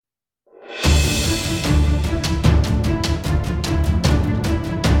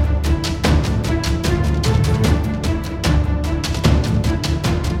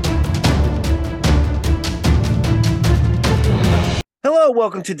Hello,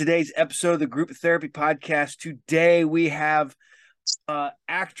 welcome to today's episode of the Group Therapy Podcast. Today we have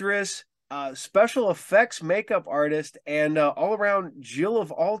actress, special effects makeup artist, and all around Jill of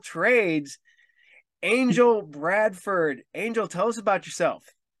all trades, Angel Bradford. Angel, tell us about yourself.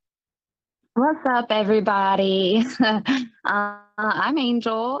 What's up, everybody? I'm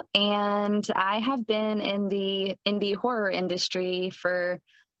Angel, and I have been in the indie horror industry for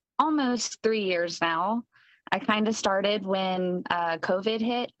almost 3 years now. I kind of started when COVID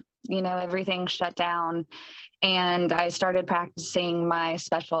hit, everything shut down, and I started practicing my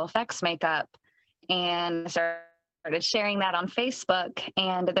special effects makeup, and I started sharing that on Facebook.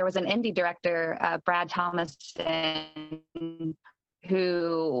 And there was an indie director, Brad Thomason,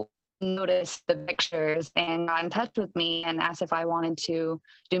 who noticed the pictures and got in touch with me and asked if I wanted to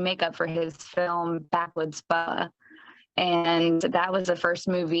do makeup for his film Backwoods Bubba. And that was the first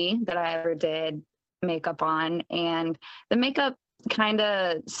movie that I ever did makeup on. And the makeup kind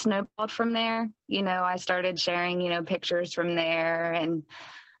of snowballed from there. I started sharing, pictures from there. And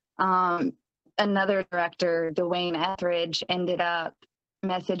another director, Dwayne Etheridge, ended up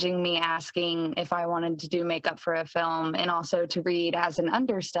messaging me asking if I wanted to do makeup for a film and also to read as an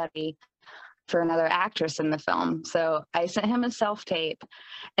understudy for another actress in the film. So I sent him a self-tape,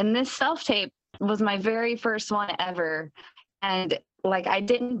 and this self-tape was my very first one ever. And I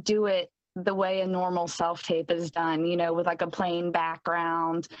didn't do it the way a normal self-tape is done, with a plain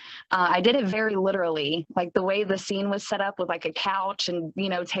background. I did it very literally, the way the scene was set up with a couch and,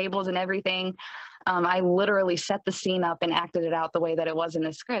 tables and everything. I literally set the scene up and acted it out the way that it was in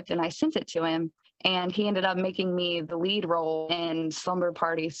the script, and I sent it to him, and he ended up making me the lead role in Slumber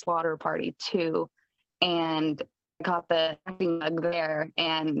Party Slaughter Party 2, and I got the acting bug there,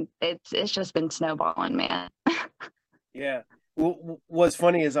 and it's just been snowballing, man. Yeah. Well, what's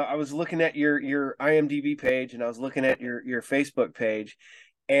funny is I was looking at your IMDb page and I was looking at your Facebook page,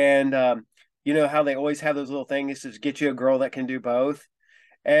 and you know how they always have those little things to get you a girl that can do both.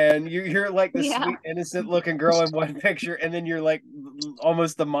 And you're like the Yeah. sweet, innocent looking girl in one picture, and then you're like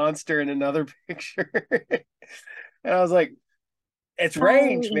almost the monster in another picture. And I was like, it's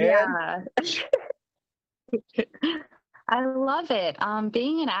range, man. Yeah. I love it.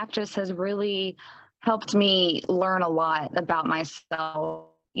 Being an actress has really helped me learn a lot about myself,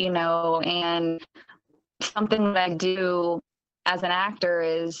 and something that I do as an actor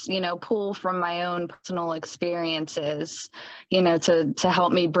is, pull from my own personal experiences, to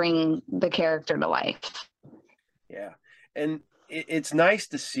help me bring the character to life. Yeah. And it's nice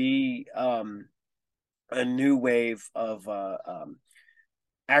to see a new wave of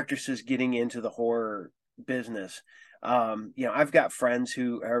actresses getting into the horror business. I've got friends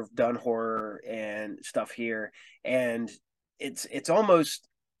who have done horror and stuff here, and it's almost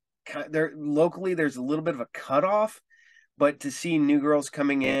there locally. There's a little bit of a cutoff, but to see new girls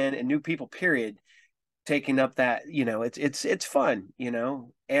coming in and new people, period, taking up that, it's fun,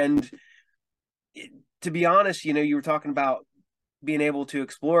 and it, to be honest, you were talking about being able to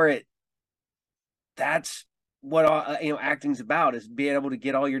explore it. That's what acting's about, is being able to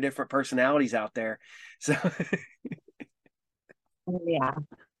get all your different personalities out there. So Yeah.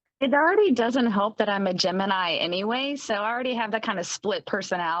 It already doesn't help that I'm a Gemini anyway, so I already have that kind of split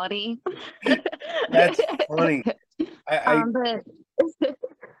personality. that's funny. I But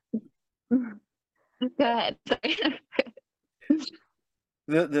go ahead.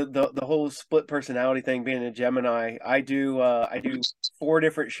 the whole split personality thing, being a Gemini, I do four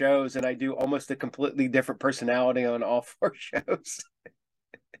different shows, and I do almost a completely different personality on all four shows.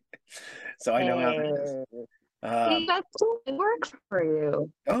 So I know how that is. Hey, Uh, see, that's cool. It works for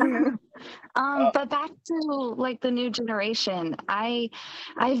you. oh yeah. But back to the new generation,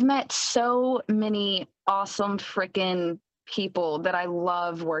 I've met so many awesome freaking people that I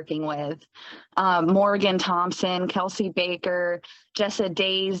love working with. Morgan Thompson, Kelsey Baker, Jessa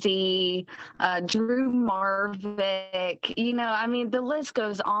Daisy, Drew Marvick. The list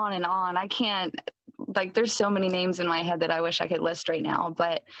goes on and on. I can't, there's so many names in my head that I wish I could list right now,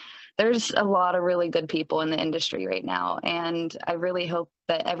 but there's a lot of really good people in the industry right now, and I really hope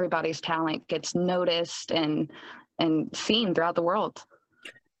that everybody's talent gets noticed and seen throughout the world.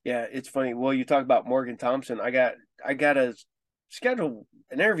 Yeah, it's funny. Well, you talk about Morgan Thompson. I got to schedule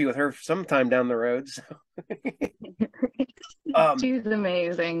an interview with her sometime down the road. So. um, She's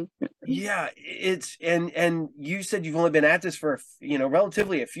amazing. yeah, and you said you've only been at this for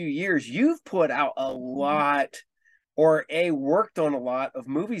relatively a few years. You've put out a lot, or worked on a lot of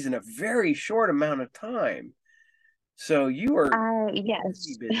movies in a very short amount of time. So you are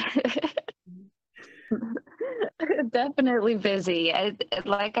Yes. busy. Definitely busy.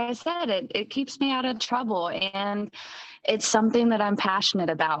 Like I said, it keeps me out of trouble, and it's something that I'm passionate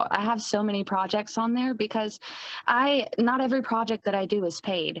about. I have so many projects on there because not every project that I do is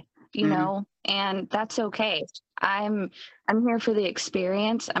paid, Mhm. and that's okay. I'm I'm here for the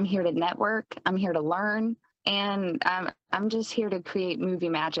experience. I'm here to network. I'm here to learn, and I'm just here to create movie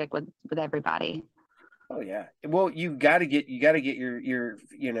magic with everybody. Oh yeah. Well, you got to get your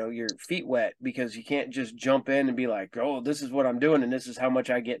feet wet, because you can't just jump in and be like, "Oh, this is what I'm doing and this is how much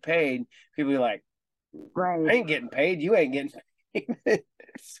I get paid." People be like, "I Right. ain't getting paid. You ain't getting paid."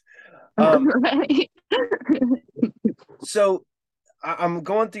 um Right. so I'm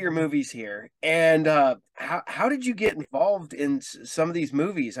going through your movies here, and how did you get involved in some of these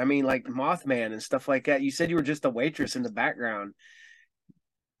movies? I mean, like Mothman and stuff like that. You said you were just a waitress in the background.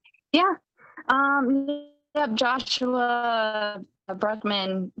 Yeah. Yep, Joshua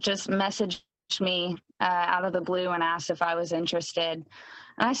Bruckman just messaged me out of the blue and asked if I was interested.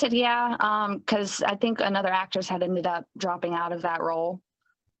 And I said, yeah, because I think another actress had ended up dropping out of that role.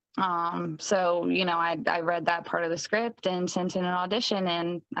 So, I read that part of the script and sent in an audition,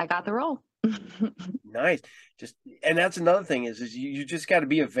 and I got the role. Nice. Just and that's another thing is you just got to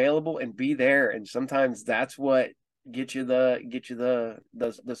be available and be there, and sometimes that's what get you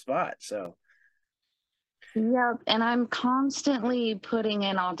the spot. So Yep. And I'm constantly putting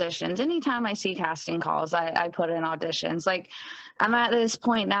in auditions. Anytime I see casting calls, I put in auditions. Like I'm at this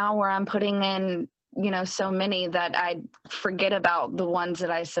point now where I'm putting in, so many that I forget about the ones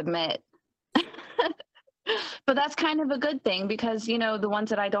that I submit. But that's kind of a good thing because, the ones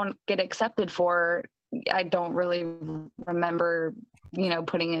that I don't get accepted for, I don't really remember,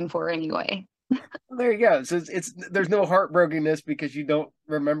 putting in for anyway. there you go. So it's there's no heartbrokenness because you don't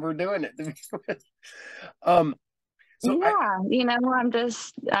remember doing it. um so I Yeah. I'm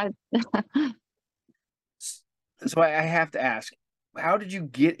just, so I have to ask, how did you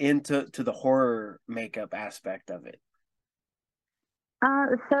get into the horror makeup aspect of it?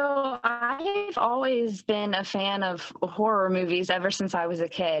 So I've always been a fan of horror movies ever since I was a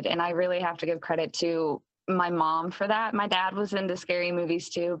kid, and I really have to give credit to my mom for that. My dad was into scary movies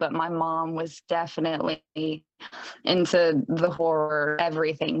too, but my mom was definitely into the horror,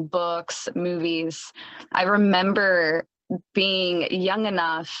 everything, books, movies. I remember being young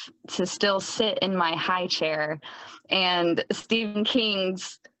enough to still sit in my high chair and Stephen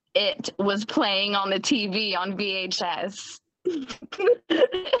King's It was playing on the TV on VHS.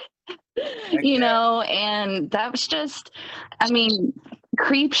 Heck yeah. And that was just, I mean,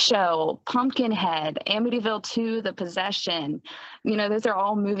 Creep Show, Pumpkinhead, Amityville 2, The Possession. Those are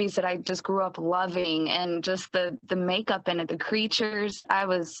all movies that I just grew up loving, and just the makeup in it, the creatures, I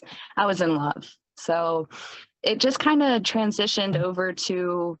was in love. So it just kind of transitioned over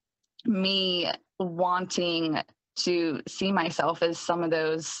to me wanting to see myself as some of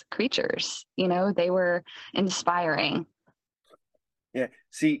those creatures. They were inspiring. Yeah.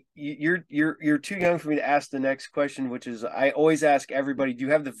 See, you're too young for me to ask the next question, which is I always ask everybody, do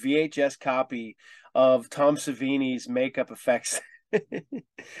you have the VHS copy of Tom Savini's makeup effects? I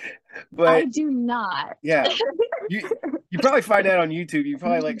But do not. yeah, you probably find that on YouTube. You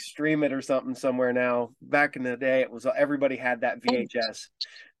probably like stream it or something somewhere now. Back in the day, it was everybody had that I, VHS.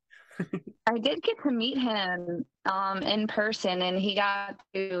 I did get to meet him in person, and he got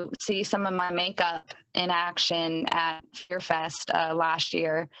to see some of my makeup in action at Fear Fest last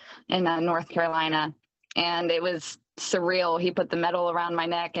year in North Carolina. And it was surreal. He put the medal around my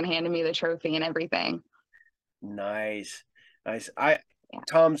neck and handed me the trophy and everything. Nice, nice.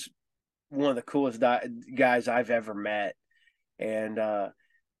 Tom's one of the coolest guys I've ever met, and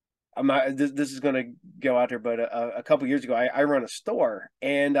I'm not. This is going to go out there, but a couple years ago, I run a store,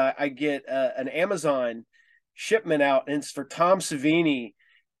 and I get an Amazon shipment out, and it's for Tom Savini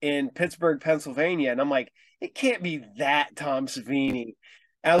in Pittsburgh, Pennsylvania, and I'm like, it can't be that Tom Savini.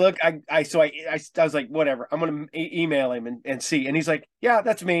 And I look, I was like, whatever, I'm gonna email him and see, and he's like, yeah,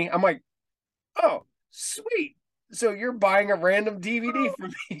 that's me. I'm like, oh, sweet. So you're buying a random DVD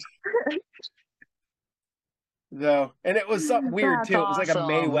from me. So, and it was something weird That's too. It was like a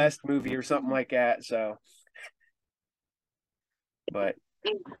Mae awesome. West movie or something like that. So, but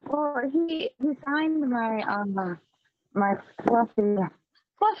Well, he signed my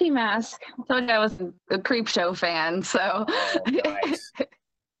fluffy mask. I told you I was a Creep Show fan, so oh, nice.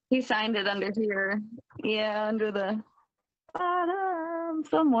 he signed it under here. Yeah, under the bottom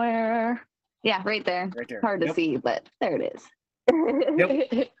somewhere. Yeah, right there. Right there. Hard to Yep. see, but there it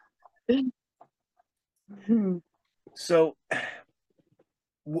Yep. is. So,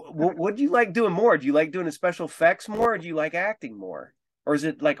 what do you like doing more? Do you like doing the special effects more, or do you like acting more? Or is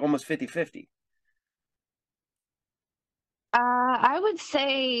it like almost 50-50? I would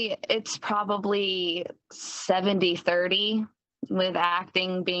say it's probably 70-30, with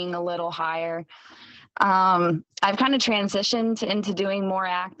acting being a little higher. I've kind of transitioned into doing more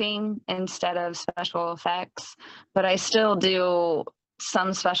acting instead of special effects, but I still do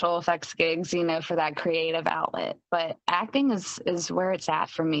some special effects gigs, for that creative outlet. But acting is where it's at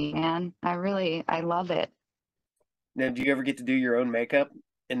for me, man. I love it. Now, do you ever get to do your own makeup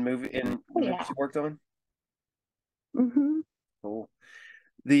in Oh, the yeah. movies you worked on? Hmm. Cool.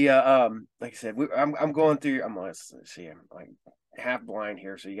 The like I said, I'm going through. Let's see. I'm like half blind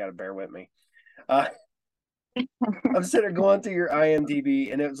here, so you got to bear with me. Uh, I'm sitting there going through your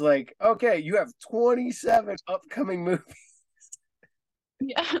IMDb, and it was like, okay, you have 27 upcoming movies,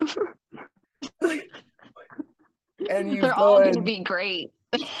 Yeah. and They're all going to be great.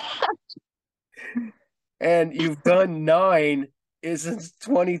 you've done 9 is since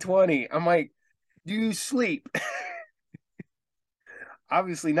 2020. I'm like, do you sleep?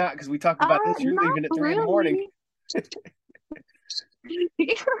 Obviously not, because we talk about this. You're Not leaving at 3 in the morning.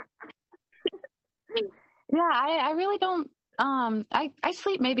 really. Yeah, I really don't. I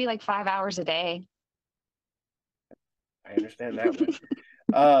sleep maybe like 5 hours a day. I understand that one.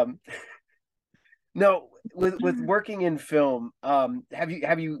 Um, no, with working in film, have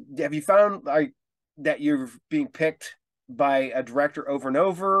you found like that you're being picked by a director over and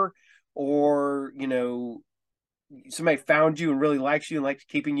over, or somebody found you and really likes you and likes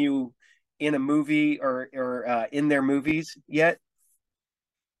keeping you in a movie or in their movies yet?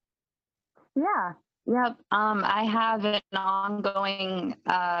 Yeah. Yep. I have an ongoing,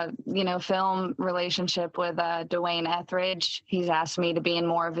 film relationship with Dwayne Etheridge. He's asked me to be in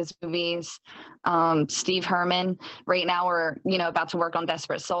more of his movies. Steve Herman. Right now, we're about to work on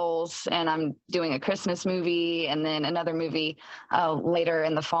Desperate Souls, and I'm doing a Christmas movie, and then another movie later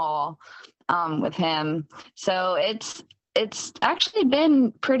in the fall with him. So it's actually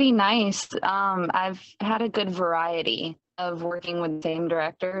been pretty nice. I've had a good variety of working with the same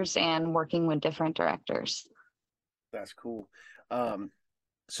directors and working with different directors. That's cool.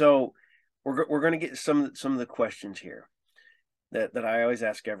 So we're going to get some of the questions here that I always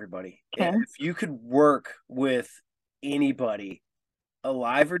ask everybody. Okay. If you could work with anybody,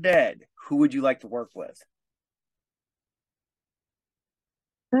 alive or dead, who would you like to work with?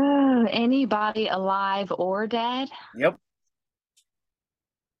 Anybody alive or dead? Yep.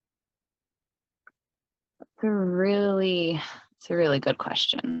 It's a really good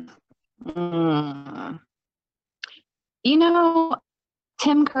question. Mm. You know,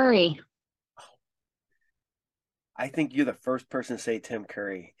 Tim Curry. I think you're the first person to say Tim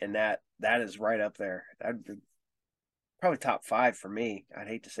Curry, and that is right up there. That'd be probably top 5 for me. I'd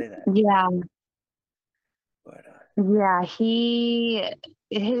hate to say that, Yeah, but yeah,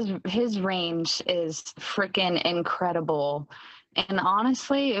 his range is freaking incredible. And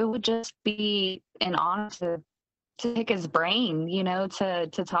honestly, it would just be an honor to pick his brain, to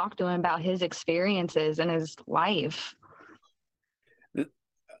talk to him about his experiences and his life.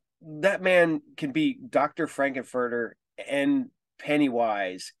 that man can be Dr. Frankenfurter and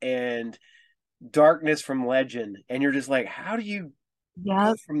Pennywise and Darkness from Legend, and you're just like, how do you go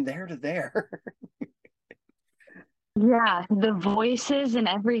Yep. from there to there? Yeah, the voices and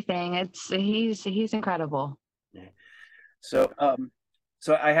everything. He's incredible. So,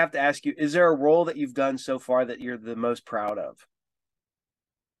 so I have to ask you: is there a role that you've done so far that you're the most proud of?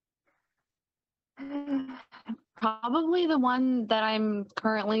 Probably the one that I'm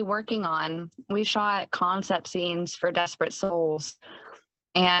currently working on. We shot concept scenes for Desperate Souls,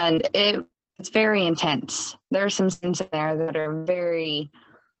 and it's very intense. There's some scenes in there that are very,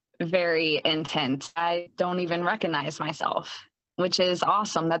 very intense. I don't even recognize myself, which is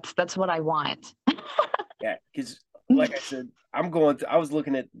awesome. That's what I want. Yeah, because like I said, I was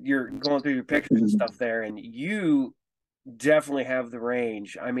looking at your going through your pictures and stuff there, and you definitely have the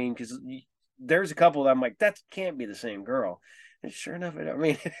range. I mean, because there's a couple that I'm like, that can't be the same girl, and sure enough, I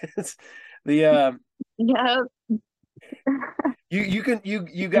mean, it's the Yeah. you got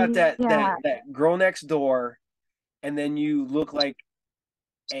Yeah. that girl next door, and then you look like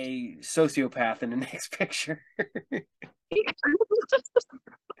a sociopath in the next picture.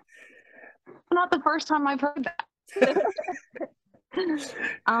 Not the first time I've heard that.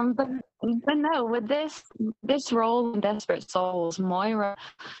 But no, with this role in Desperate Souls, Moira,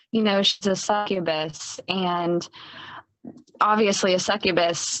 she's a succubus, and obviously a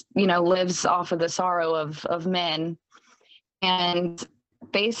succubus, lives off of the sorrow of men. And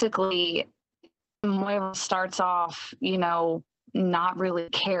basically Moira starts off, not really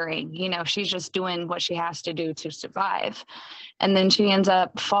caring. She's just doing what she has to do to survive. And then she ends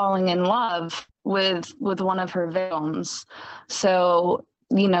up falling in love with one of her victims. So,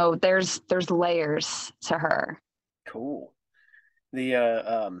 there's layers to her. Cool. The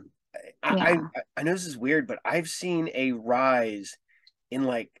Yeah. I know this is weird, but I've seen a rise in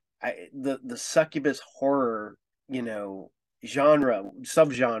like the succubus horror, genre,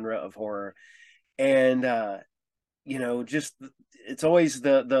 subgenre of horror. And just it's always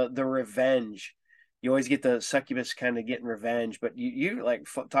the revenge. You always get the succubus kind of getting revenge, but you like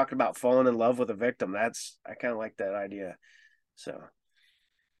talking about falling in love with a victim. I kind of like that idea. So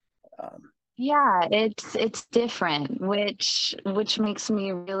um Yeah, it's different, which makes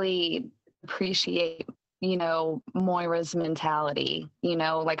me really appreciate, Moira's mentality,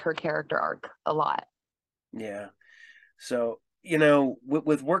 like her character arc a lot. yeah. So,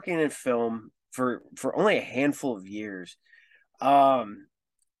 with working in film for only a handful of years, um,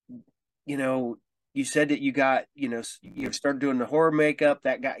 you know, you said that you started doing the horror makeup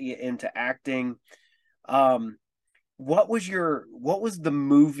that got you into acting. Um, what was the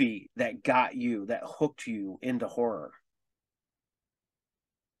movie that hooked you into horror?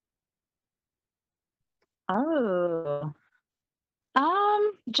 Oh.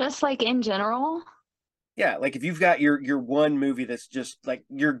 Just like in general. Yeah, like if you've got your one movie that's just like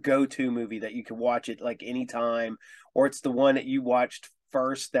your go-to movie that you can watch it like anytime, or it's the one that you watched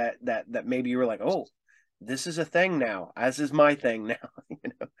first that maybe you were like, oh, this is a thing now, as is my thing now.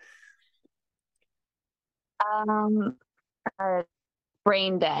 Um, uh,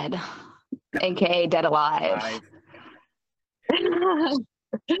 Brain Dead, aka Dead Alive. Live.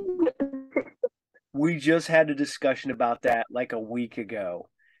 We just had a discussion about that like a week ago.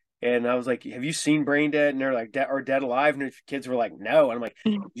 And I was like, "Have you seen Brain Dead?" And they're like, Dead Alive?" And the kids were like, "No." And I'm like,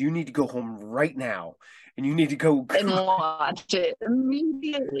 "You need to go home right now, and you need to go." And watch it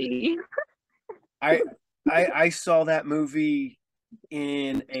immediately. I I saw that movie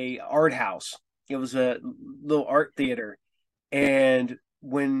in a art house. It was a little art theater, and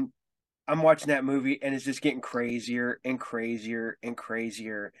when I'm watching that movie, and it's just getting crazier and crazier and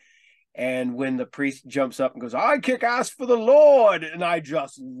crazier. And when the priest jumps up and goes, "I kick ass for the Lord," and I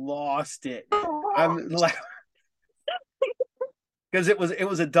just lost it. I'm like, because it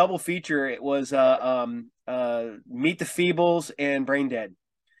was a double feature. It was Meet the Feebles and Brain Dead.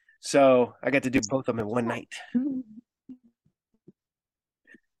 So I got to do both of them in one night.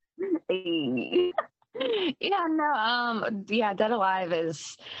 Yeah, no, yeah, Dead Alive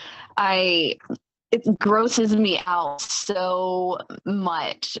is I it grosses me out so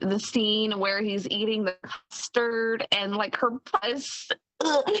much. The scene where he's eating the custard and like her pus.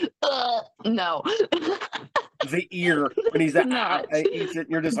 No. The ear when he's Not. eats it,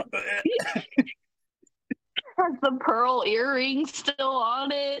 you're just like, Has the pearl earring still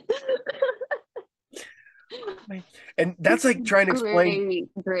on it. and that's like trying to explain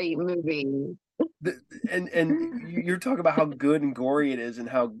Great movie. and you're talking about how good and gory it is and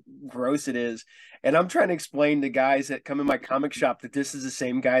how gross it is, and I'm trying to explain to guys that come in my comic shop that this is the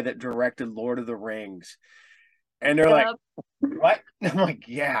same guy that directed Lord of the Rings, and they're like, Yep. "What?" I'm like,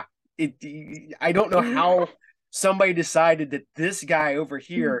 "Yeah, it I don't know how somebody decided that this guy over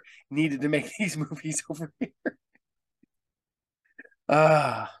here needed to make these movies over here."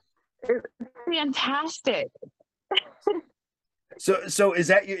 Ah. It's fantastic. So is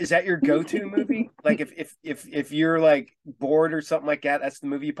that your go-to movie? Like if you're like bored or something like that, that's the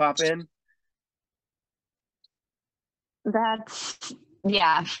movie you pop in? That's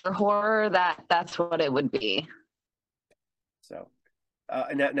yeah, for horror that's what it would be. So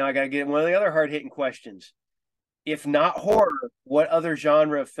now I gotta get one of the other hard-hitting questions. If not horror, what other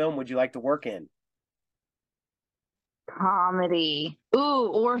genre of film would you like to work in? Comedy. Ooh,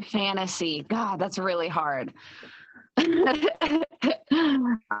 or fantasy. God, that's really hard.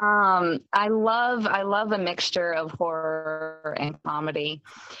 I love a mixture of horror and comedy.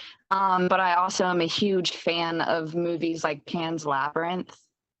 But I also am a huge fan of movies like Pan's Labyrinth.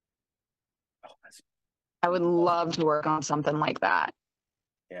 Oh, that's I would awesome. love to work on something like that.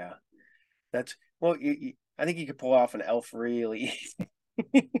 Yeah, that's well. I think you could pull off an elf really.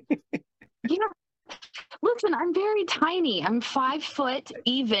 Yeah, listen, I'm very tiny. I'm 5 foot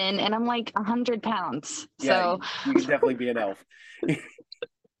even, and I'm like 100 pounds. Yeah, So you could definitely be an elf. the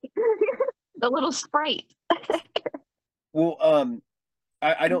little sprite. Well,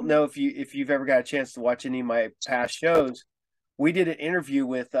 I don't know if you've ever got a chance to watch any of my past shows. We did an interview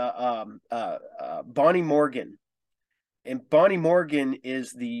with Bonnie Morgan, and Bonnie Morgan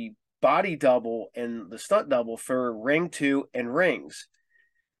is the body double and the stunt double for Ring 2 and Rings.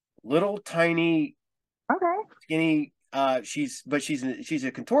 Little tiny Okay. skinny she's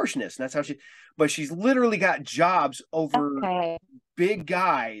a contortionist, and that's how but she's literally got jobs over Okay. big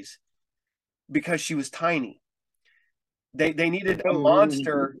guys because she was tiny. They needed a Oh.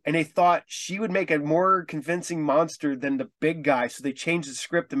 monster, and they thought she would make a more convincing monster than the big guy, so they changed the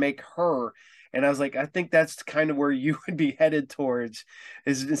script to make her. And I was like, I think that's kind of where you would be headed towards,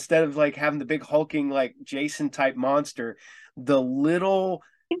 is instead of like having the big hulking like Jason type monster, the little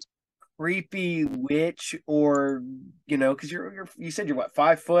creepy witch, or because you said you're what,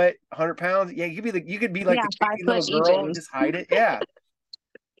 5 foot, 100 pounds. Yeah, you could be like Yeah, the five creepy foot little girl and even. just hide it. Yeah,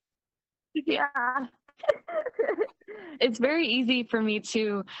 Yeah. It's very easy for me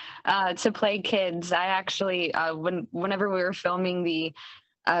to play kids. I actually whenever we were filming the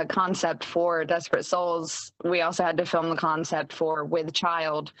concept for Desperate Souls, we also had to film the concept for With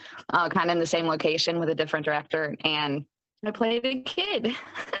Child, kind of in the same location with a different director, and I played a kid.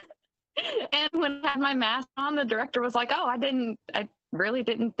 And when I had my mask on, the director was like, "Oh, I really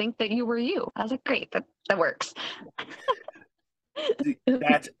didn't think that you were you." I was like, "Great, that works."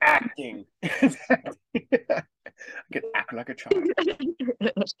 that's acting. I can act like a child.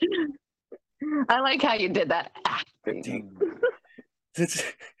 I like how you did that. Acting. It's,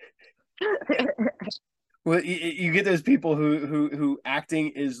 well, you get those people who acting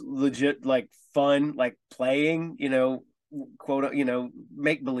is legit, like fun, like playing, quote,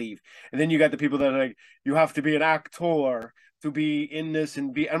 make believe, and then you got the people that are like, you have to be an actor to be in this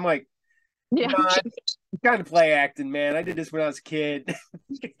and be. I'm like, Yeah. no, I'm trying to play acting, man. I did this when I was a kid.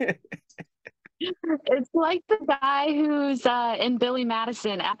 It's like the guy who's in Billy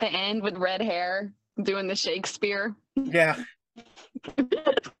Madison at the end with red hair doing the Shakespeare. Yeah.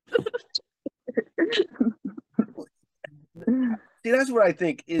 See, that's what I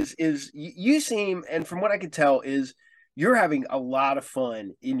think is you seem, and from what I can tell, is you're having a lot of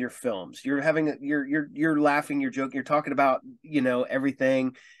fun in your films. You're laughing, you're joking, you're talking about,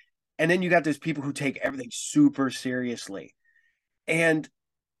 everything. And then you got those people who take everything super seriously. And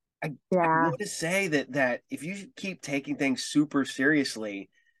I Yeah. want to say that if you keep taking things super seriously,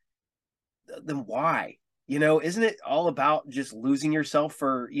 then why? Isn't it all about just losing yourself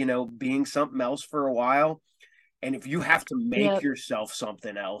for, being something else for a while? And if you have to make Yep. yourself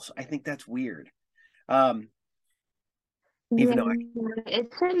something else, I think that's weird. Even Yeah. though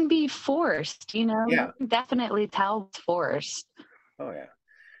It shouldn't be forced, yeah. You can definitely tell it's forced. Oh yeah.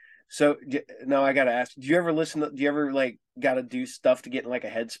 So now I gotta ask, do you ever like gotta do stuff to get in like a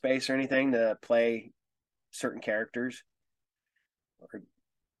headspace or anything to play certain characters? Or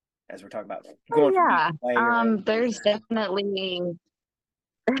as we're talking about Oh going from being yeah. play or acting.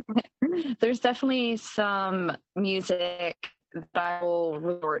 There's definitely some music that I will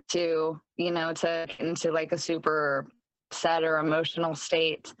resort to, to get into like a super sad or emotional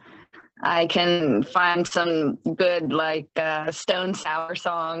state. I can find some good like Stone Sour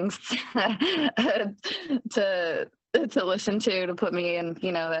songs to to listen to put me in,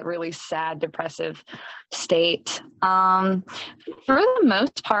 that really sad, depressive state. For the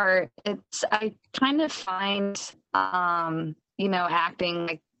most part, I kind of find acting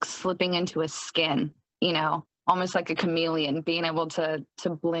like slipping into a skin, almost like a chameleon, being able to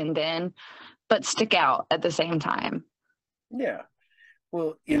blend in but stick out at the same time. Yeah.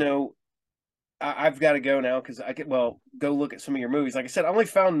 Well, I've got to go now because I could, well, go look at some of your movies. Like I said, I only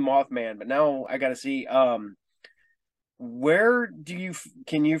found Mothman, but now I got to see. Where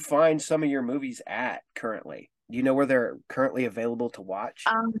can you find some of your movies at currently? Do you know where they're currently available to watch?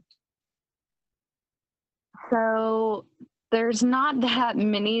 Um, so there's not that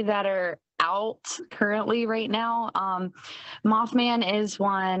many that are out currently right now. Mothman is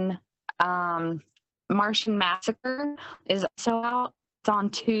one. Um, Martian Massacre is also out. It's on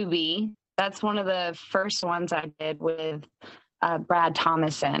Tubi. That's one of the first ones I did with Brad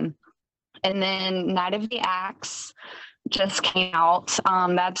Thomason. And then Night of the Axe just came out.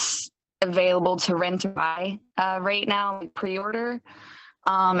 That's available to rent or buy right now, pre-order.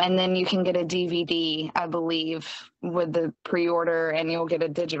 And then you can get a DVD, I believe, with the pre-order, and you'll get a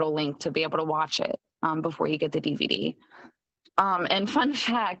digital link to be able to watch it before you get the DVD. And fun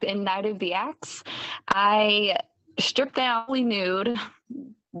fact, in Night of the Axe, I stripped down fully nude,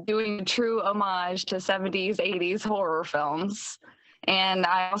 doing a true homage to 70s, 80s horror films. And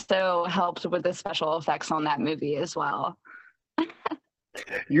I also helped with the special effects on that movie as well.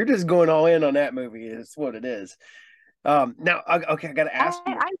 You're just going all in on that movie. Is what it is. Now, okay, I got to ask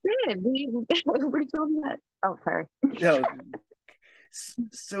you. I did. We filmed that. Oh, sorry. No,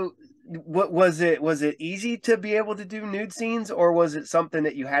 so what was it? Was it easy to be able to do nude scenes, or was it something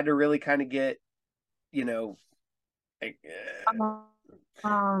that you had to really kind of get, you know, like,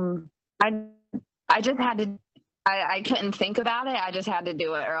 Um, I I just had to. I couldn't think about it. I just had to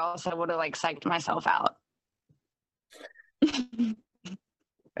do it, or else I would have like psyched myself out.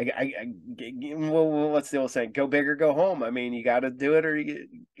 Well, what's the old saying? Go big or go home. I mean, you got to do it, or you.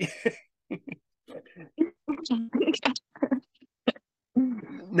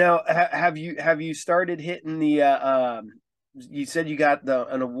 Now, have you started hitting the? You said you got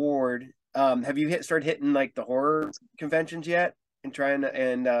an award. Have you started hitting like the horror conventions yet, and trying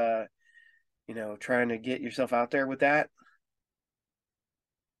to get yourself out there with that?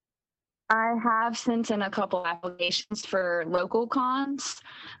 I have sent in a couple applications for local cons,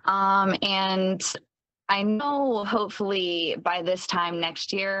 and I know hopefully by this time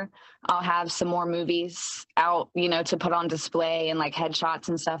next year, I'll have some more movies out, to put on display and like headshots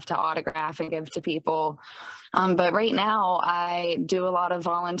and stuff to autograph and give to people. But right now, I do a lot of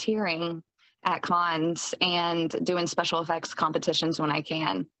volunteering at cons and doing special effects competitions when I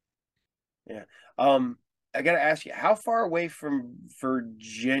can. Yeah. I gotta ask you, how far away from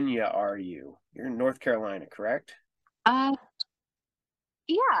Virginia are you? You're in North Carolina, correct? Uh,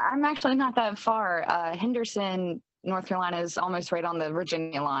 yeah, I'm actually not that far. Henderson, North Carolina is almost right on the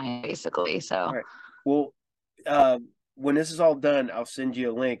Virginia line, basically. All So, right. Well, uh, when this is all done, I'll send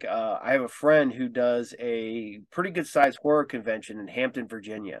you a link. I have a friend who does a pretty good sized horror convention in Hampton,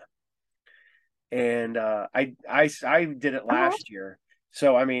 Virginia, and I did it oh, last year.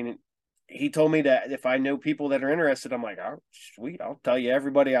 So I mean, he told me that if I know people that are interested, I'm like, oh, sweet, I'll tell you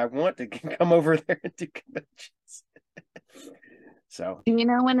everybody I want to come over there and do conventions. So, do you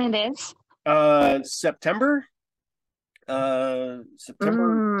know when it is? September.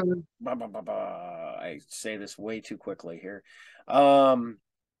 September. Mm, I say this way too quickly here. Um,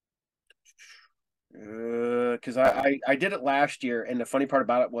 because I did it last year, and the funny part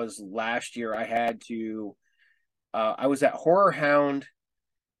about it was last year I had to. I was at Horror Hound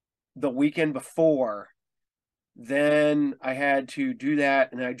the weekend before. Then I had to do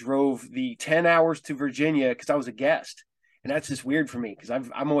that, and I drove the 10 hours to Virginia because I was a guest, and that's just weird for me because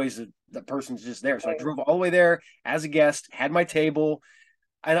I'm always the person's just there. So I drove all the way there as a guest, had my table,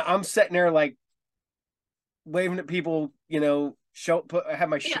 and I'm sitting there like waving at people, I have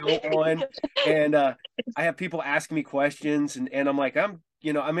my yeah. show on, and I have people asking me questions, and I'm like, I'm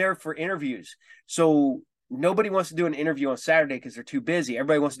there for interviews. So nobody wants to do an interview on Saturday because they're too busy.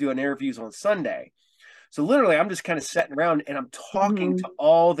 Everybody wants to do an interviews on Sunday. So literally, I'm just kind of sitting around and I'm talking Mhm. to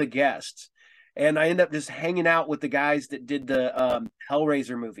all the guests, and I end up just hanging out with the guys that did the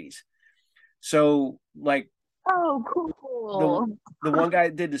Hellraiser movies. So like Oh, the cool. the one guy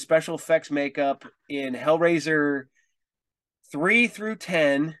that did the special effects makeup in Hellraiser 3 through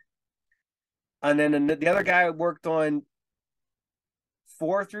 10, and then the other guy worked on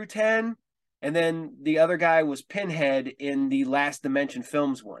 4 through 10, and then the other guy was Pinhead in the Last Dimension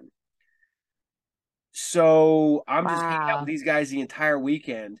Films one. So I'm just hanging out with Wow. these guys the entire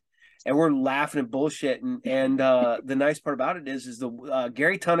weekend, and we're laughing and bullshitting. And the nice part about it is the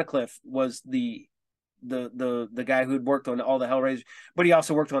Gary Tunnicliffe was the guy who had worked on all the Hellraisers, but he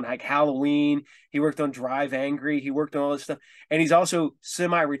also worked on like Halloween. He worked on Drive Angry. He worked on all this stuff, and he's also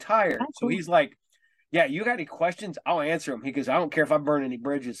semi-retired. That's So cool. he's like, "Yeah, you got any questions? I'll answer them." He goes, "I don't care if I burn any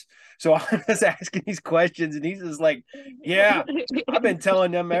bridges." So I was asking these questions, and he's just like, "Yeah, I've been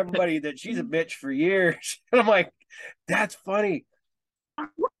telling them everybody that she's a bitch for years." And I'm like, "That's funny."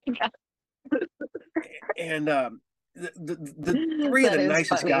 And the three of the That is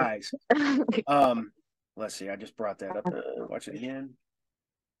nicest funny. guys. Let's see. I just brought that up. Watch it again.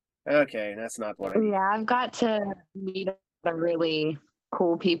 Okay, that's not what I need. Yeah, I've got to meet the really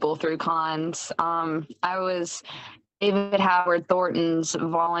cool people through cons. I was David Howard Thornton's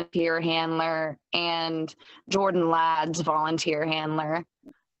volunteer handler and Jordan Ladd's volunteer handler.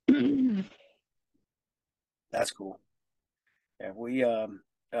 Yeah. That's cool. Yeah,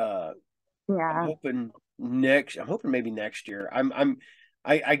 uh I'm hoping maybe next year.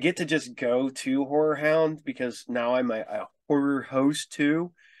 I get to just go to Horror Hound because now I'm a horror host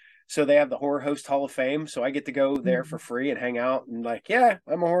too. So they have the Horror Host Hall of Fame. So I get to go there for free and hang out and like, yeah,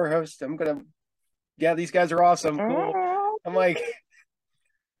 I'm a horror host. Yeah, these guys are awesome. Cool. I'm like, I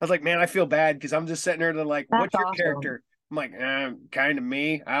was like, man, I feel bad because I'm just sitting there to like, That's what's your awesome. character? I'm like, kind of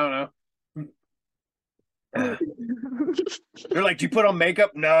me. I don't know. They're like, do you put on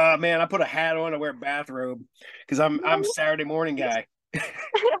makeup? Nah, man, I put a hat on. I wear a bathrobe because I'm Saturday morning guy.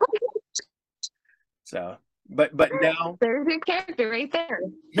 So, but now, There's your character right there.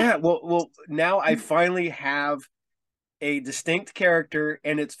 yeah, well, now I finally have a distinct character,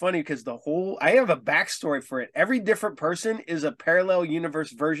 and it's funny because I have a backstory for it. Every different person is a parallel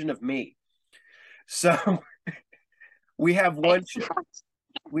universe version of me. So we have one.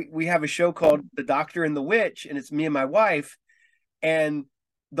 we have a show called The Doctor and the Witch, and it's me and my wife, and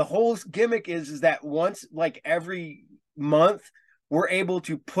the whole gimmick is that once like every month we're able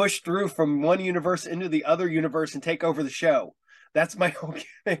to push through from one universe into the other universe and take over the show. That's my whole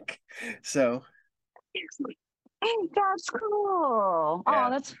gimmick. So That's cool. Oh, yeah.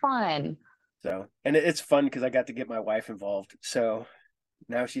 that's fun. So and it's fun because I got to get my wife involved. So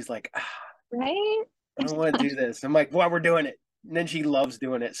now she's like, Right? I don't want to do this. I'm like, well, we're doing it. And then she loves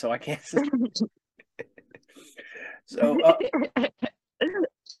doing it, so I can't. So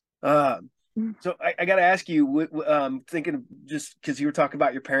uh, so I got to ask you, thinking just because you were talking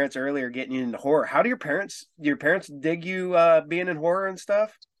about your parents earlier getting you into horror. How do your parents dig you being in horror and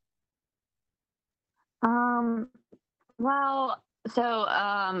stuff? Um, well, so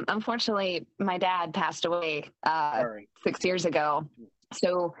unfortunately my dad passed away Sorry. 6 years ago.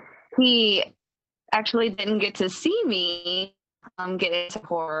 So he actually didn't get to see me get into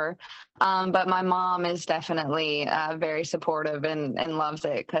horror. But my mom is definitely very supportive and loves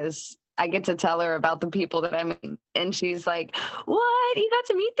it because I get to tell her about the people that I meet. And she's like, "What? You got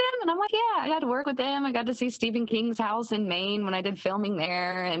to meet them?" And I'm like, "Yeah, I got to work with them. I got to see Stephen King's house in Maine when I did filming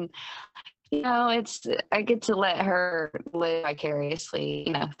there." And, it's, I get to let her live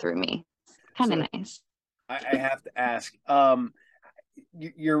vicariously, through me. Kind So of nice. I have to ask,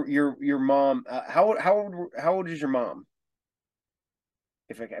 your mom, how old is your mom?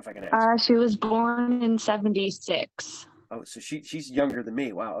 If I can ask. She was born in 76. Oh, so she's younger than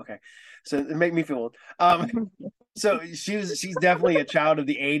me. Wow. Okay. So it made me feel old. So she's definitely a child of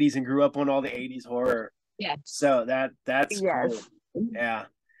the '80s and grew up on all the '80s horror. Yes. So that's cool. Yes. Yeah.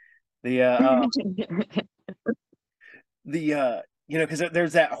 The because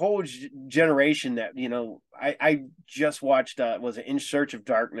there's that whole generation that I just watched was it In Search of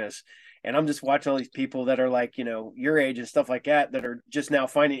Darkness, and I'm just watching all these people that are like your age and stuff like that are just now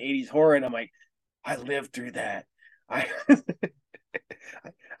finding '80s horror, and I'm like, I lived through that. I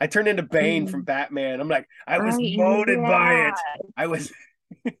I turned into Bane from Batman. I'm like, I was Right. molded by Yeah. it. I was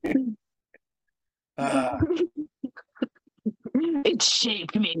uh It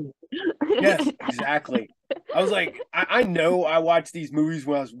shaped me. yes, exactly. I was like, I know I watched these movies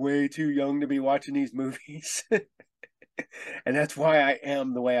when I was way too young to be watching these movies. And that's why I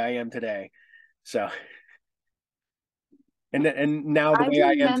am the way I am today. So and now the I way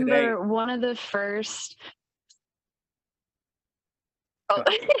I am today. remember one of the first. Oh,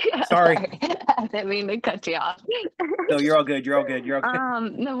 Sorry. sorry. I didn't mean to cut you off. No, you're all good. You're all good. You're all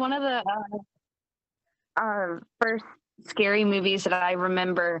good. No, one of the first scary movies that I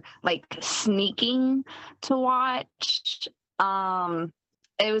remember like sneaking to watch.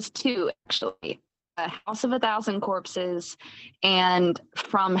 It was two actually. House of a Thousand Corpses and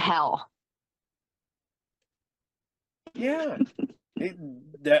From Hell. Yeah.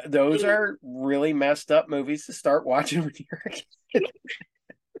 Those are really messed up movies to start watching when you're a kid.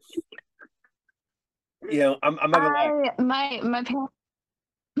 I'm not gonna lie. My parents.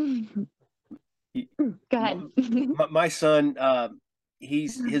 Go ahead. My son,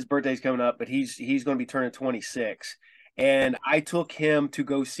 his birthday's coming up, but he's going to be turning 26, and I took him to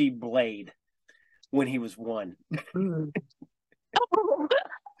go see Blade when he was 1.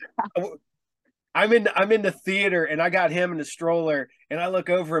 I'm in the theater, and I got him in the stroller, and I look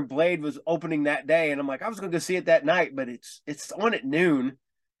over, and Blade was opening that day, and I'm like, I was going to go see it that night, but it's on at noon.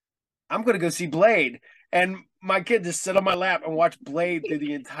 I'm going to go see Blade, and my kid just sit on my lap and watch Blade through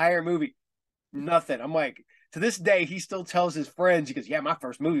the entire movie. Nothing. I'm like, to this day, he still tells his friends, he goes, yeah, my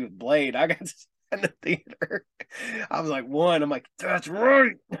first movie was Blade. I got to see it in the theater. I was like, 1. I'm like, that's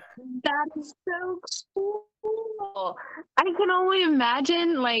right. That is so cool. I can only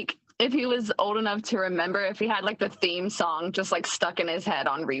imagine, like, if he was old enough to remember, if he had like the theme song just like stuck in his head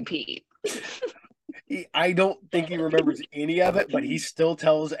on repeat. I don't think he remembers any of it, but he still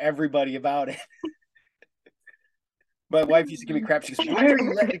tells everybody about it. My wife used to give me crap. She goes, why are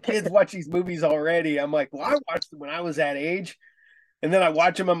you letting the kids watch these movies already? I'm like, well, I watched them when I was that age. And then I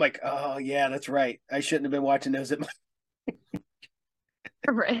watch them. I'm like, oh, yeah, that's right. I shouldn't have been watching those at my...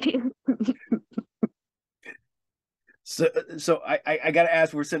 Right. So I got to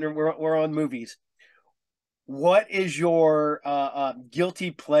ask, we're sitting there, we're on movies. What is your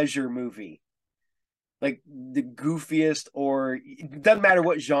guilty pleasure movie? Like the goofiest, or it doesn't matter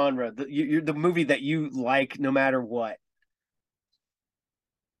what genre, you're the movie that you like no matter what.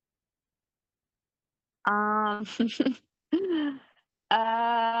 Um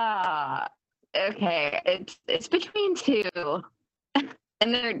okay. It's between two.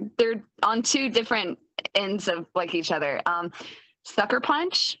 And they're on two different ends of like each other. Sucker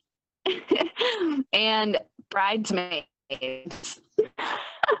Punch and Bridesmaids.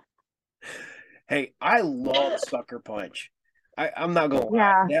 Hey, I love Sucker Punch. I'm not gonna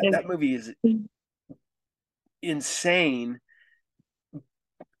lie. Yeah. That movie is insane,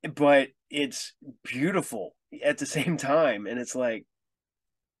 but it's beautiful at the same time. And it's like,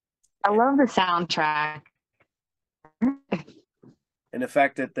 I love the soundtrack. and the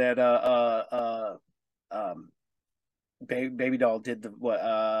fact that um Baby Doll did the what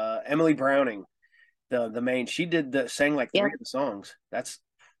Emily Browning, the main, she did the sang like three Yep. of the songs. That's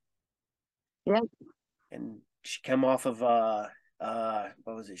Yep. and she came off of what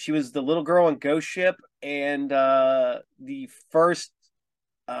was it? She was the little girl in Ghost Ship and the first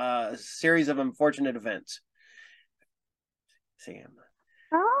series of unfortunate events. Sam.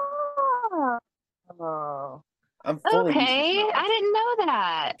 Oh, I'm full of useless okay. I knowledge. didn't know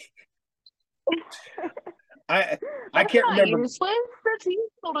that. I I That's can't not remember. useless. That's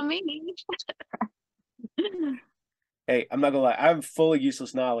useful to me. Hey, I'm not gonna lie. I'm full of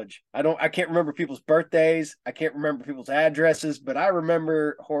useless knowledge. I can't remember people's birthdays. I can't remember people's addresses, but I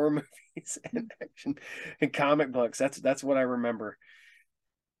remember horror movies and action and comic books. That's what I remember.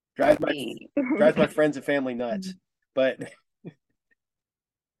 Drives my drives my friends and family nuts. But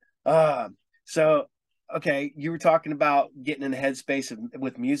um, so okay, you were talking about getting in the headspace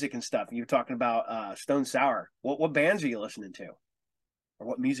with music and stuff. You were talking about Stone Sour. What bands are you listening to, or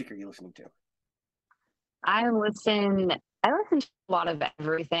what music are you listening to? I listen I listen to a lot of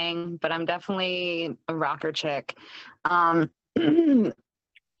everything, but I'm definitely a rocker chick. Um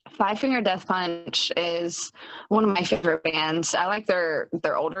Five Finger Death Punch is one of my favorite bands. I like their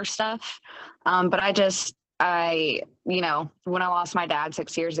older stuff. But when I lost my dad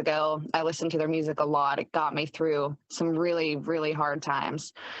 6 years ago, I listened to their music a lot. It got me through some really, really hard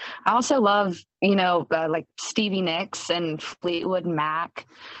times. I also love, like Stevie Nicks and Fleetwood Mac.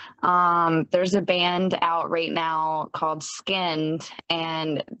 There's a band out right now called Skinned,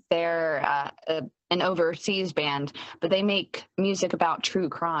 and they're an overseas band, but they make music about true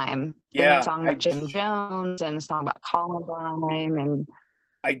crime. They made a Yeah, song about Jim Jones and a song about Columbine, and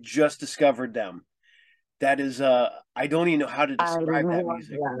I just discovered them. That is I don't even know how to I describe that love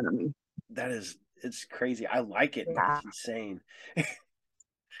music. them. That is it's crazy. I like it, but Yeah. it's insane.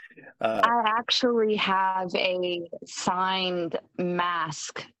 Uh I actually have a signed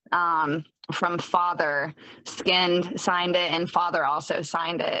mask from Father. Skinned signed it, and Father also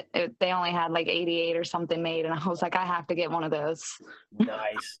signed it. They only had like 88 or something made, and I was like, I have to get one of those.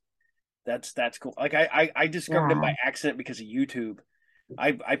 nice. That's cool. Like I discovered it Yeah. by accident because of YouTube.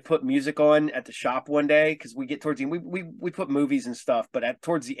 I put music on at the shop one day because we get towards the we put movies and stuff, but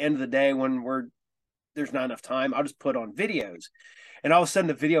towards the end of the day when there's not enough time, I'll just put on videos. And all of a sudden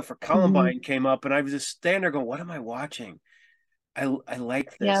the video for Mhm. Columbine came up and I was just standing there going, what am I watching? I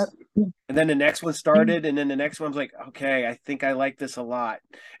like Yep. this. And then the next one started, and then the next one was like, okay, I think I like this a lot.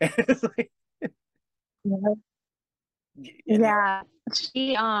 And it's like, Yep. and the, Yeah.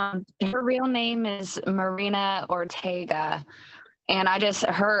 She her real name is Marina Ortega, and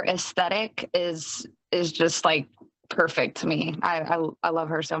her aesthetic is just like perfect to me. I love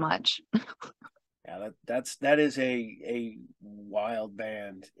her so much. yeah, that is a wild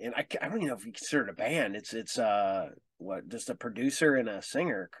band, and I don't even know if you consider it a band. It's what, just a producer and a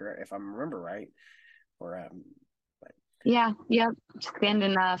singer, correct, if I remember right, or but, Yeah, yep. Skinned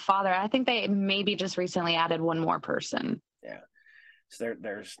and Father. I think they maybe just recently added one more person. yeah. So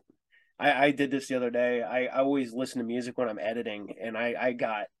there's I did this the other day. I always listen to music when I'm editing, and I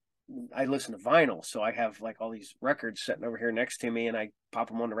listen to vinyl, so I have like all these records sitting over here next to me, and I pop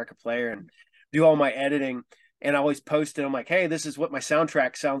them on the record player and do all my editing. And I always post it. I'm like, hey, this is what my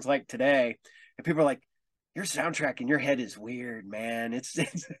soundtrack sounds like today, and people are like, your soundtrack in your head is weird, man. It's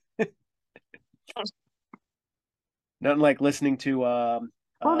nothing like listening to Well,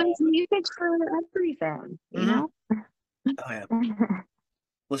 uh there's music for everything, you mm-hmm. know? Oh yeah,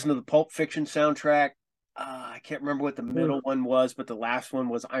 listen to the Pulp Fiction soundtrack. I can't remember what the Ooh. middle one was, but the last one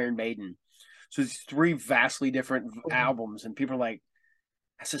was Iron Maiden. So it's three vastly different albums, and people are like,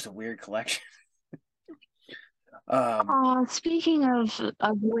 "That's just a weird collection." Speaking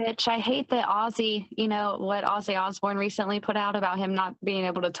of which, I hate that Ozzy, what Ozzy Osbourne recently put out about him not being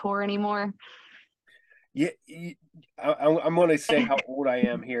able to tour anymore. Yeah, I'm going to say how old I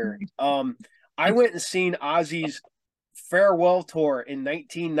am here. I went and seen Ozzy's farewell tour in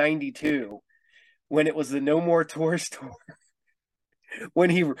 1992 when it was the No More Tours tour. When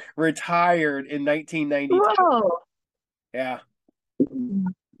he retired in 1992. Whoa. Yeah, and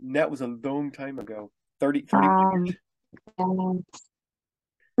that was a long time ago. 31 Um, years.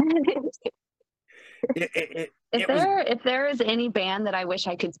 if It was there is any band that I wish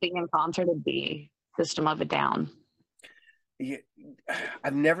I could see in concert, it'd be System of a Down. Yeah,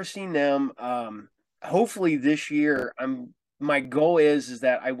 I've never seen them. Hopefully this year, my goal is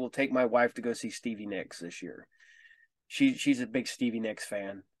that I will take my wife to go see Stevie Nicks this year. She's a big Stevie Nicks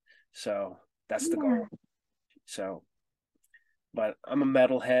fan, so that's the Yeah. goal. So, but I'm a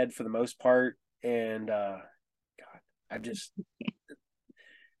metalhead for the most part, and God, I just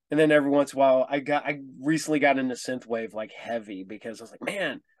and then every once in a while, I recently got into synthwave like heavy because I was like,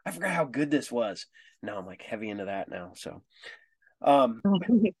 man, I forgot how good this was. Now I'm like heavy into that now. So, um,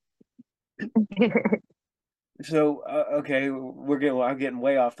 okay, I'm getting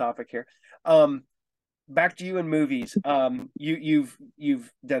way off topic here. Um, Back to you in movies. You've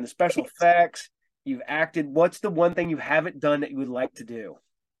done the special effects, you've acted. What's the one thing you haven't done that you would like to do?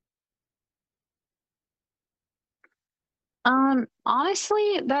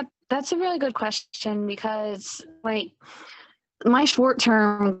 Honestly, that's a really good question because like my short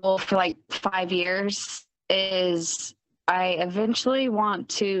term goal for like 5 years is I eventually want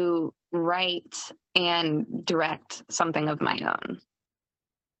to write and direct something of my own.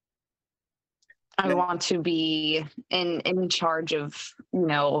 I No, want to be in charge of,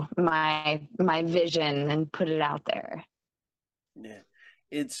 my vision and put it out there. yeah,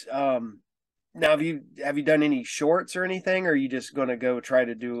 it's now have you done any shorts or anything, or are you just gonna go try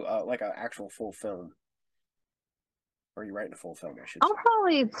to do like an actual full film? Or are you writing a full film, I should I'll say?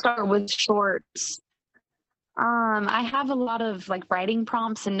 probably start with shorts. I have a lot of like writing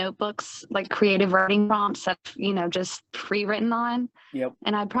prompts and notebooks, like creative writing prompts that, just pre-written on, Yep.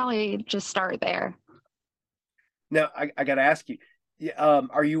 and I'd probably just start there. Now I got to ask you,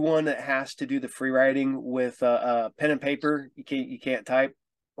 are you one that has to do the free writing with pen and paper? You can't type,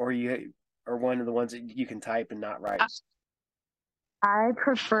 or you or one of the ones that you can type and not write. I, I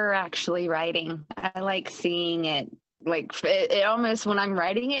prefer actually writing. I like seeing it. Like it almost when I'm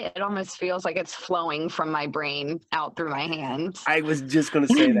writing it, it almost feels like it's flowing from my brain out through my hands. I was just going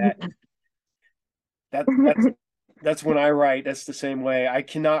to say that. That's when I write. That's the same way. I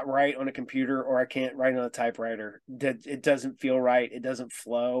cannot write on a computer or I can't write on a typewriter. That it doesn't feel right. It doesn't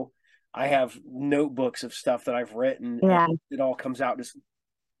flow. I have notebooks of stuff that I've written, and Yeah. it all comes out. Just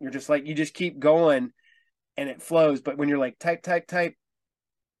you're just like you just keep going, and it flows. But when you're like type, type, type,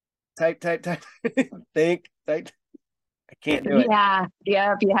 type, type, type, think, type, I can't do it. Yeah.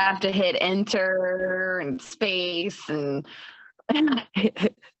 Yep. You have to hit enter and space and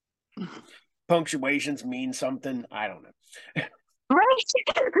Punctuations mean something. I don't know. right.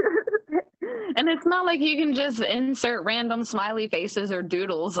 And it's not like you can just insert random smiley faces or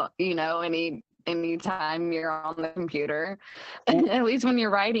doodles, anytime you're on the computer. Well, At least when you're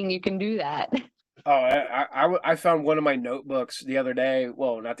writing, you can do that. oh, I found one of my notebooks the other day.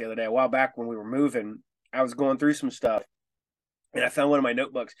 Well, not the other day, a while back when we were moving. I was going through some stuff and I found one of my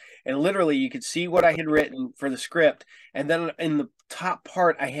notebooks. And literally, you could see what I had written for the script. And then in the top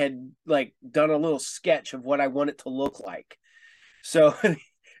part, I had like done a little sketch of what I want it to look like. So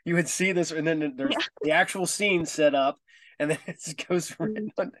you would see this, and then there's Yeah. the actual scene set up, and then it just goes right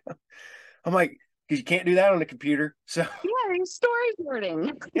on down. I'm like, because you can't do that on a computer. So Yeah,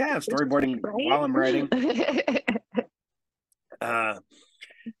 storyboarding. yeah, storyboarding while I'm writing. Right? Uh,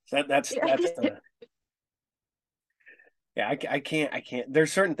 that's the yeah. I can't.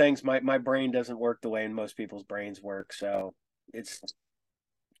 There's certain things my brain doesn't work the way most people's brains work. So it's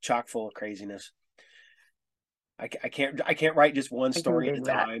chock full of craziness. I can't write just one I can story at a dig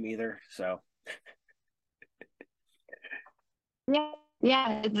that. time either. So Yeah.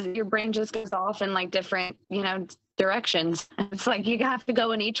 Yeah, your brain just goes off in like different, directions. It's like you have to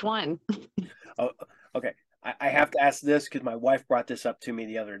go in each one. oh, okay. I have to ask this because my wife brought this up to me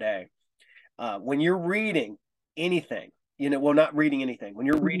the other day. When you're reading anything, well, not reading anything, when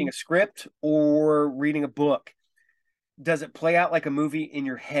you're reading Mhm. a script or reading a book, does it play out like a movie in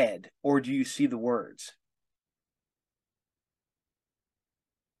your head or do you see the words?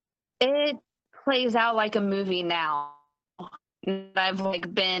 It plays out like a movie now. I've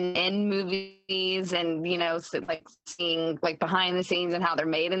like been in movies and like seeing like behind the scenes and how they're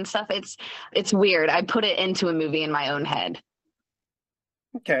made and stuff. It's weird. I put it into a movie in my own head.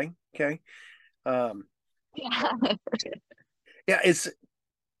 Okay. Okay. Um, Yeah. yeah, excuse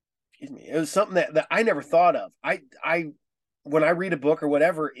me. It was something that I never thought of. When I read a book or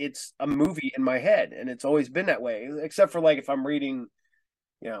whatever, it's a movie in my head, and it's always been that way. Except for like if I'm reading,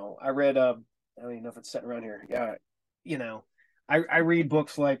 I read I don't even know if it's sitting around here. Yeah, you know, I read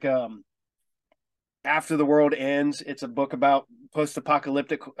books like After the World Ends. It's a book about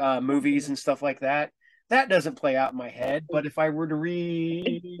post-apocalyptic movies and stuff like that. That doesn't play out in my head, but if I were to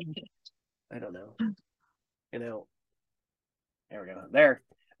read, I don't know, you know, there we go. There,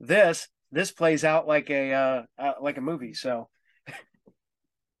 this. this plays out like a movie. So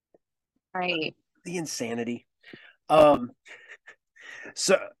Right. the insanity. Um,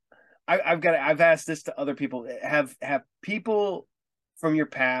 so I've asked this to other people. Have people from your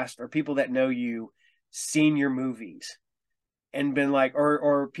past or people that know you seen your movies and been like,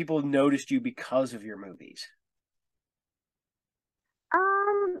 or people noticed you because of your movies?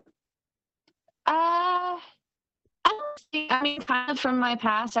 Um, uh, I mean, kind of from my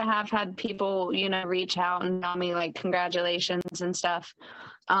past, I have had people, reach out and tell me like congratulations and stuff.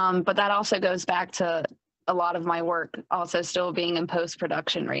 But that also goes back to a lot of my work also still being in post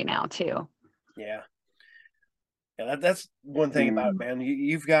production right now too. Yeah. Yeah, that's one thing about it, Mm. man.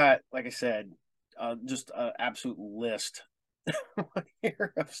 You've got, like I said, just an absolute list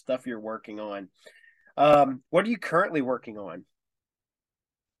here of stuff you're working on. What are you currently working on?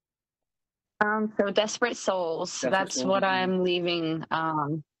 So Desperate Souls, Desperate that's Souls what is one. I'm leaving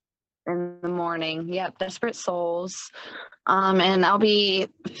in the morning. Yep, Desperate Souls. And I'll be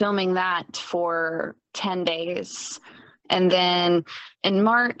filming that for 10 days. And then in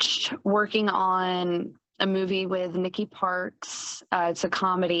March, working on a movie with Nikki Parks. It's a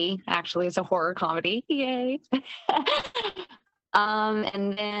comedy. Actually, it's a horror comedy. Yay.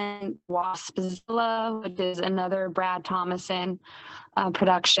 And then Waspzilla, which is another Brad Thomason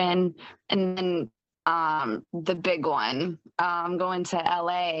production. And then the big one, going to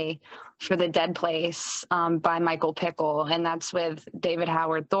LA for The Dead Place by Michael Pickle. And that's with David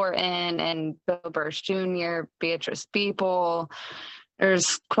Howard Thornton and Bill Burr Jr., Beatrice People.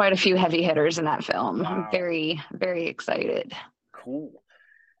 There's quite a few heavy hitters in that film. I'm Wow, very, very excited. cool.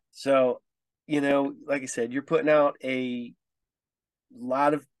 So, like I said, you're putting out a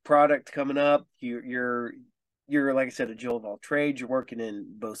lot of product coming up. You're like I said, a Jill of all trades. You're working in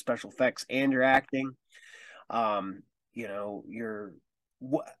both special effects and you're acting. You're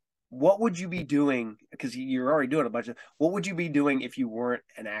what what would you be doing? Because you're already doing a bunch of. What would you be doing if you weren't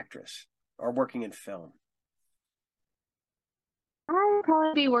an actress or working in film? I'd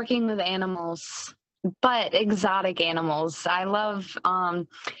probably be working with animals, but exotic animals. I love,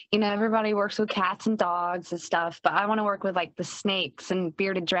 everybody works with cats and dogs and stuff, but I want to work with like the snakes and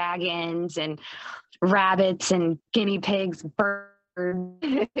bearded dragons and rabbits and guinea pigs,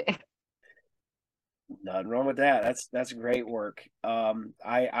 birds. Nothing wrong with that. That's great work. I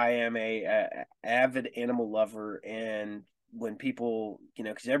am a avid animal lover, and when people,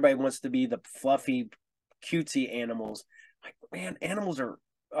 because everybody wants to be the fluffy, cutesy animals, like man, animals are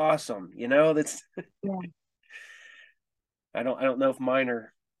awesome. That's Yeah. I don't know if mine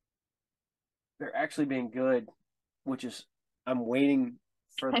are they're actually being good, which is I'm waiting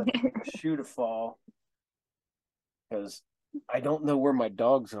for the shoe to fall because I don't know where my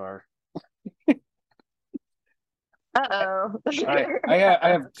dogs are. Uh-oh. I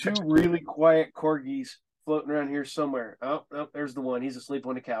have two really quiet corgis floating around here somewhere. Oh, no, there's the one. He's asleep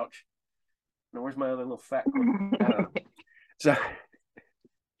on the couch. Now, where's my other little fat corgi? I don't know. So,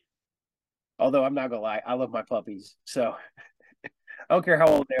 although I'm not gonna lie, I love my puppies. So I don't care how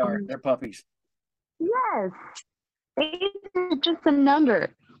old they are, they're puppies. Yes, age is just a number.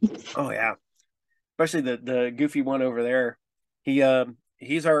 Oh yeah, especially the goofy one over there. He's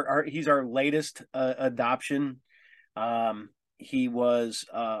he's our latest adoption. He was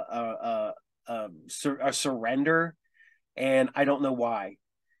a surrender, and I don't know why.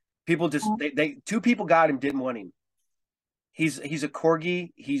 People just they two people got him, didn't want him. He's a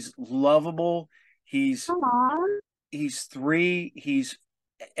corgi. He's lovable. He's Aww. he's three.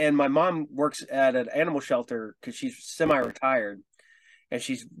 And my mom works at an animal shelter because she's semi-retired and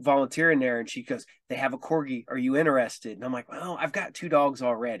she's volunteering there. And she goes, "They have a corgi. Are you interested?" And I'm like, "Well, I've got two dogs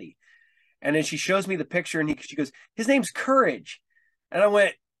already." And then she shows me the picture and she goes, "His name's Courage." And I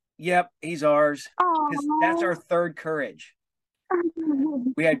went, "Yep, he's ours because that's our Aww. third Courage."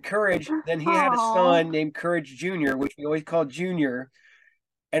 We had Courage, then he had a Aww. son named Courage Junior, which we always called Junior,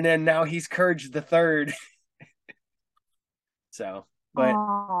 and then now he's Courage the third. So, but yeah,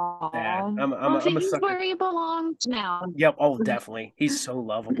 Aww. I'm Well, I'm a he's sucker. where he belongs now. Yep, oh definitely. He's so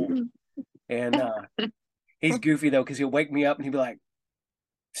lovable. And he's goofy though, because he'll wake me up and he'll be like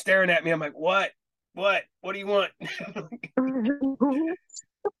staring at me. I'm like, what? What do you want?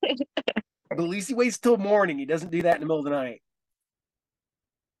 But at least he waits till morning. He doesn't do that in the middle of the night.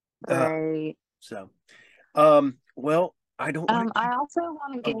 Right. So well, I don't want to I keep also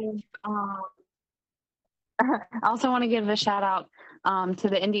want to oh, give I also want to give a shout out to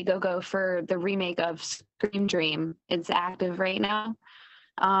the Indiegogo for the remake of Scream Dream. It's active right now.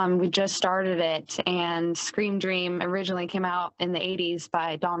 We just started it, and Scream Dream originally came out in the 80s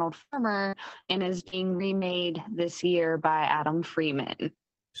by Donald Farmer and is being remade this year by Adam Freeman.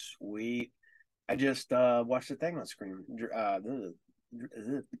 Sweet. I just watched the thing on screen. I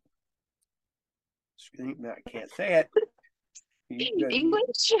can't say it.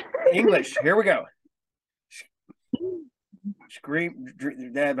 English. English. Here we go. Scream.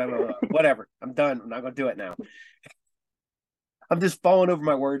 Whatever. I'm done. I'm not gonna do it now. I'm just falling over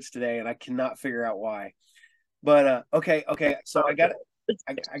my words today, and I cannot figure out why. But okay. So I got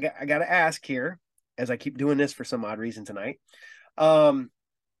to ask here, as I keep doing this for some odd reason tonight.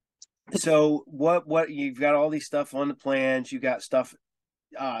 So what you've got all these stuff on the plans. You got stuff.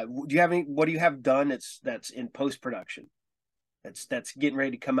 Do you have any? What do you have done that's in post production? That's getting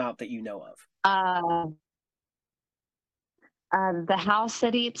ready to come out that you know of. The House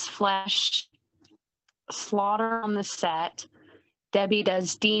That Eats Flesh, Slaughter on the Set. Debbie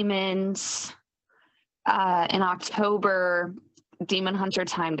Does Demons. In October, Demon Hunter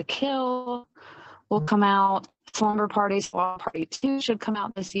Time to Kill will come out. Slumber Party, Slaughter Party 2 should come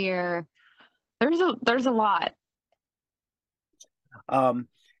out this year. There's a lot.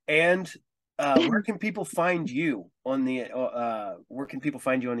 And where can people find you on the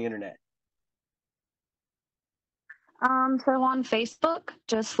internet? So on Facebook,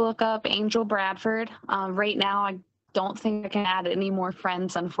 just look up Angel Bradford. Right now, I don't think I can add any more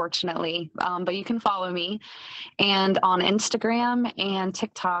friends, unfortunately, but you can follow me. And on Instagram and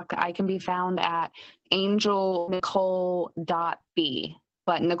TikTok, I can be found at angelnicole.b.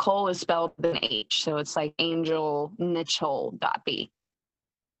 But Nicole is spelled with an H, so it's like angelnicole.b.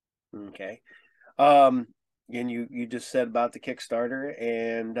 Okay. And you just said about the Kickstarter,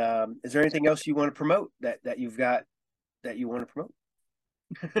 and is there anything else you want to promote that you've got that you want to promote?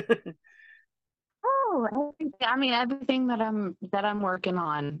 Oh, I mean everything that I'm working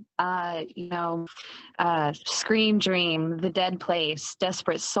on. Scream Dream, The Dead Place,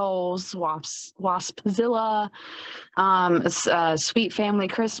 Desperate Souls, Waspzilla, Sweet Family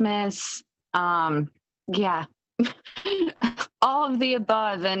Christmas. Yeah. All of the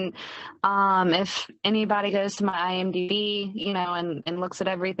above. And if anybody goes to my IMDb, and looks at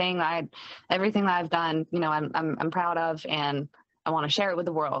everything that I've done, I'm proud of, and I want to share it with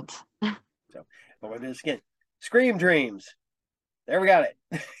the world. So, but with this again, Scream Dreams. There we got it.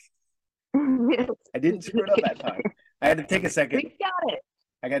 I didn't screw it up that time. I had to take a second. We got it.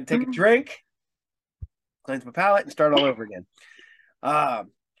 I got to take a drink, cleanse my palate, and start all over again.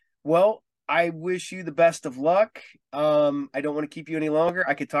 Well, I wish you the best of luck. I don't want to keep you any longer.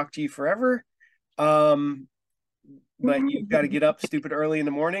 I could talk to you forever. But you've got to get up stupid early in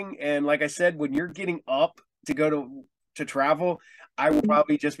the morning. And like I said, when you're getting up to go to travel, I will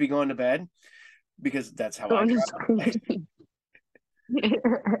probably just be going to bed, because that's how I travel.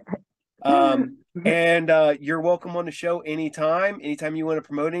 And you're welcome on the show anytime you want to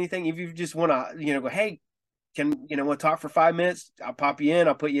promote anything. If you just want to, go, hey, we'll talk for 5 minutes. I'll pop you in.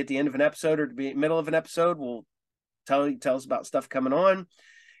 I'll put you at the end of an episode or the middle of an episode. We'll tell us about stuff coming on,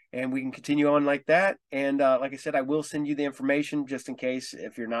 and we can continue on like that. And like I said, I will send you the information just in case,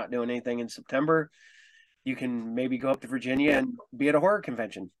 if you're not doing anything in September, you can maybe go up to Virginia and be at a horror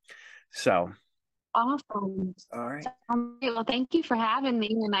convention. So awesome. All right. Well, thank you for having me,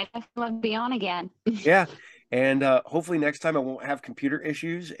 and I definitely love to be on again. Yeah. And hopefully next time I won't have computer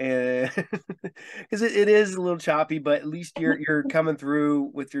issues, and because it is a little choppy, but at least you're coming through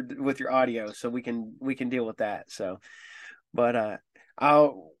with your audio, so we can deal with that. So, but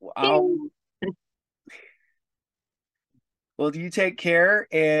I'll well, you take care,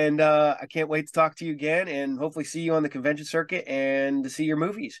 and I can't wait to talk to you again, and hopefully see you on the convention circuit and to see your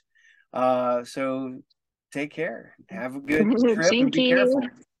movies. So take care. Have a good trip and be careful.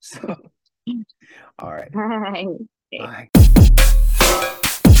 So, all right. Bye. Bye.